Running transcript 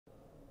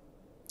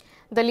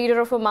The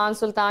leader of Oman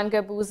Sultan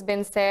Qaboos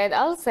bin Said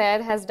Al Said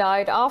has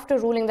died after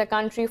ruling the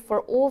country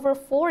for over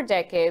 4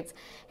 decades.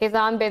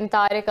 Hitham bin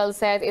Tariq Al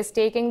Said is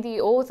taking the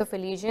oath of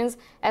allegiance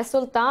as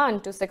Sultan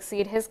to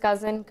succeed his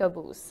cousin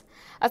Qaboos.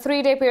 A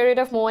 3-day period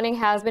of mourning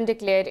has been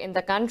declared in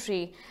the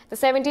country. The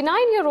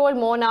 79-year-old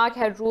monarch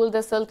had ruled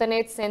the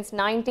Sultanate since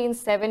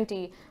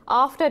 1970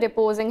 after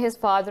deposing his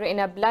father in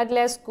a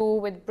bloodless coup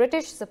with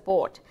British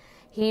support.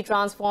 He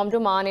transformed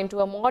Oman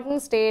into a modern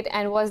state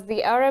and was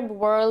the Arab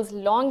world's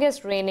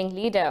longest reigning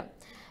leader.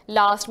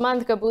 Last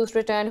month, Qaboos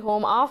returned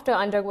home after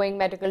undergoing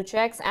medical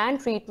checks and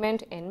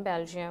treatment in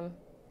Belgium.